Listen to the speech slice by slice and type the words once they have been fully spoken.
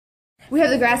We have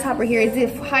the grasshopper here. It's the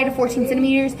height of 14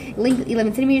 centimeters, length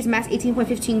 11 centimeters, mass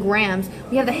 18.15 grams.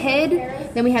 We have the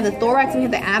head, then we have the thorax, and we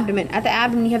have the abdomen. At the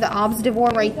abdomen, you have the obsidian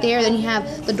right there. Then you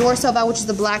have the dorsal valve, which is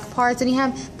the black parts. Then you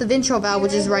have the ventral valve,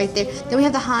 which is right there. Then we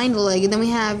have the hind leg, and then we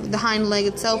have the hind leg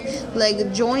itself,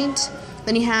 leg joint.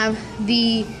 Then you have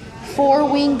the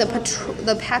forewing, the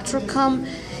patricum,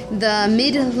 the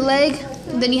mid leg.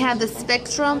 Then you have the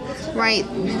spectrum, right?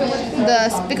 The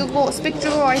spicucle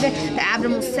right there, the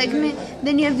abdominal segment.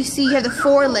 Then you have the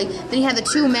foreleg. Then you have the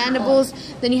two mandibles.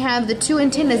 Then you have the two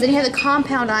antennas. Then you have the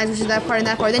compound eyes, which is that part and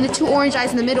that part. Then the two orange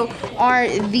eyes in the middle are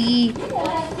the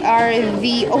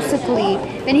ossiculi.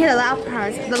 Then you have the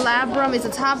labrums. The labrum is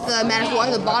the top, the mandible,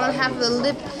 the bottom half of the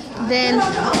lip. Then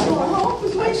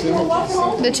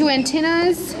the two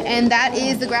antennas, and that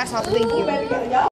is the grasshopper. Thank you.